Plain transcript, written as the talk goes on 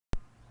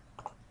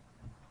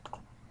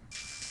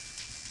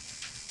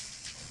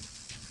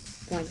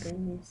my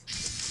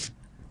goodness.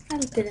 I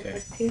didn't Okay.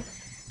 look too.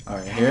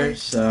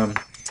 Alright,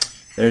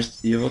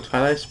 there's the evil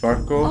Twilight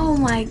Sparkle. Oh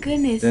my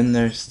goodness. Then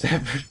there's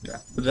Step.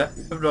 I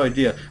have no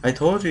idea. I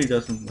told you he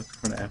doesn't look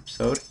for an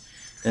episode.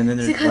 And then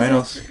there's Because Rhino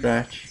it's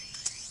Scratch.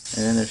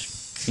 And then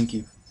there's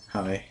Pinkie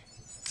Pie.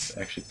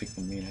 Actually,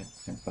 picking me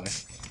and Pie.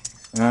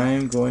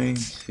 I'm going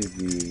to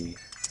be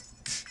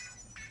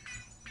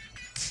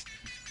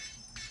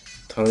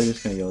totally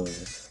just gonna yell at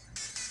this.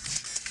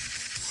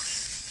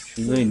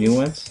 Should we do new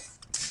ones?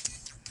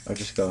 Or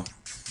just go?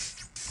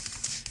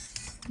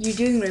 You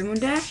doing Rainbow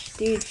Dash?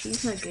 Dude,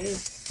 she's not good.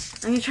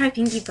 I'm gonna try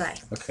Pinkie Pie.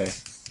 Okay.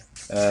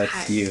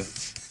 It's you.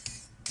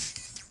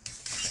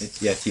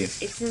 It's you.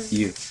 It's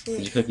You.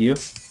 Did you click you?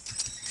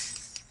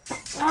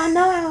 Oh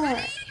no!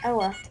 Oh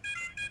well.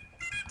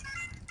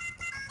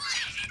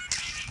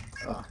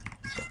 Oh.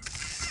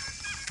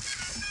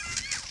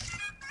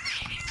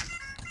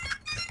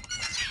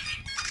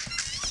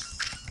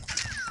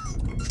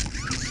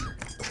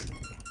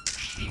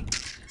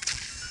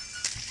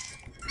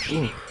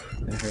 Ooh,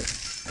 that hurt.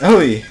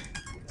 Owie!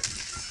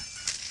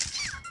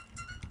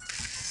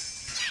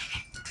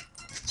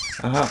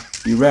 Aha,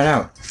 you ran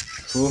out.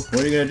 Fool,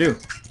 what are you gonna do?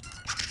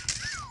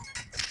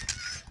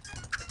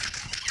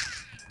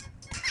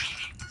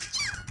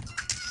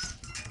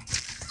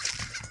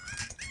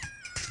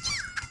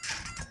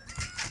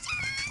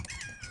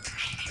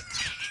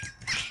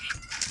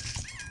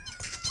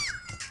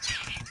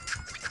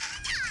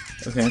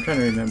 Okay, I'm trying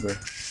to remember.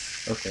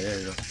 Okay, there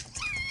you go.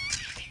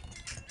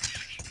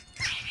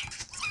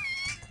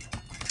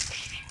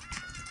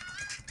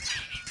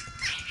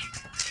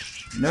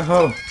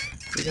 No!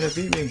 You're gonna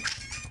beat me!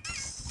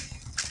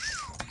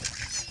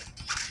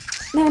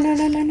 No, no,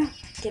 no, no, no.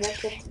 Get up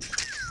there.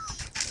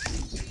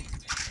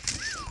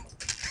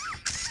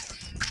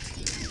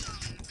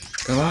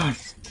 Come on!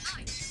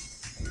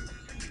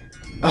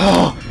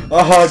 Oh!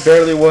 Oh, I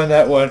barely won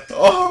that one!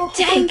 Oh!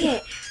 Dang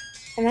it!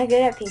 Am I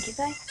good at Pinkie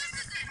Pie?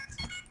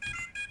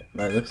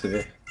 By the looks of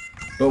it.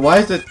 But why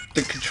is the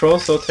control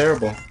so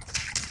terrible?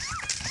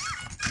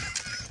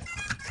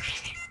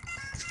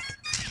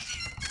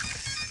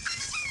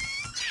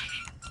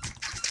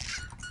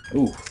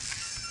 Ooh.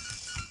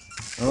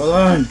 Hold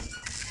on!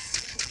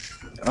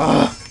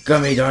 Oh,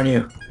 gummy, darn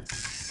you!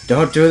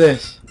 Don't do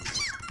this!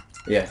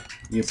 Yeah,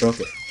 you broke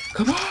it.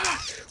 Come on!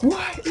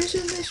 Why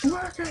isn't this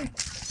working?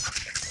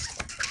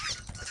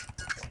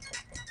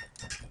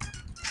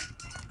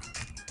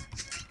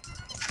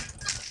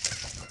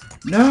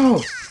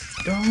 No!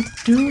 Don't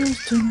do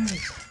this to me!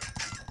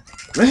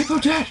 Rainbow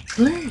Dash,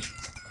 please!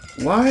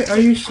 Why are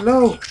you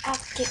slow?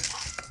 Get up.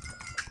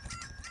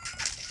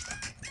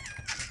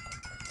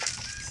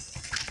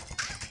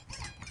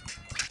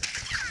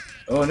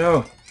 Oh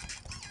no!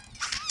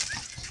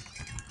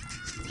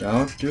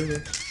 Don't do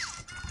this.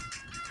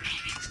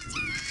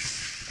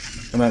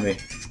 Come at me.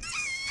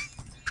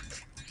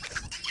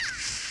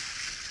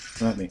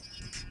 Come at me.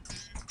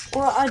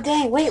 Well, oh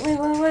dang. Wait.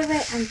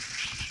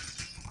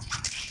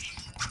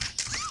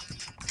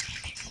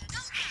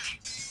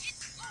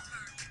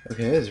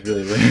 Okay, this is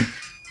really weird.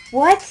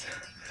 What?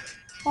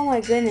 Oh my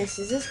goodness,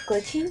 is this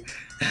glitching?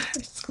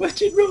 It's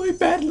glitching really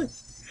badly.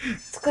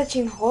 It's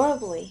glitching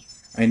horribly.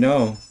 I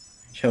know.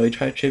 Shall we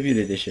try Tribute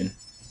Edition?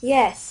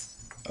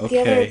 Yes. The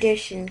other Okay.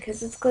 edition,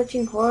 because it's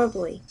glitching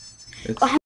horribly. It's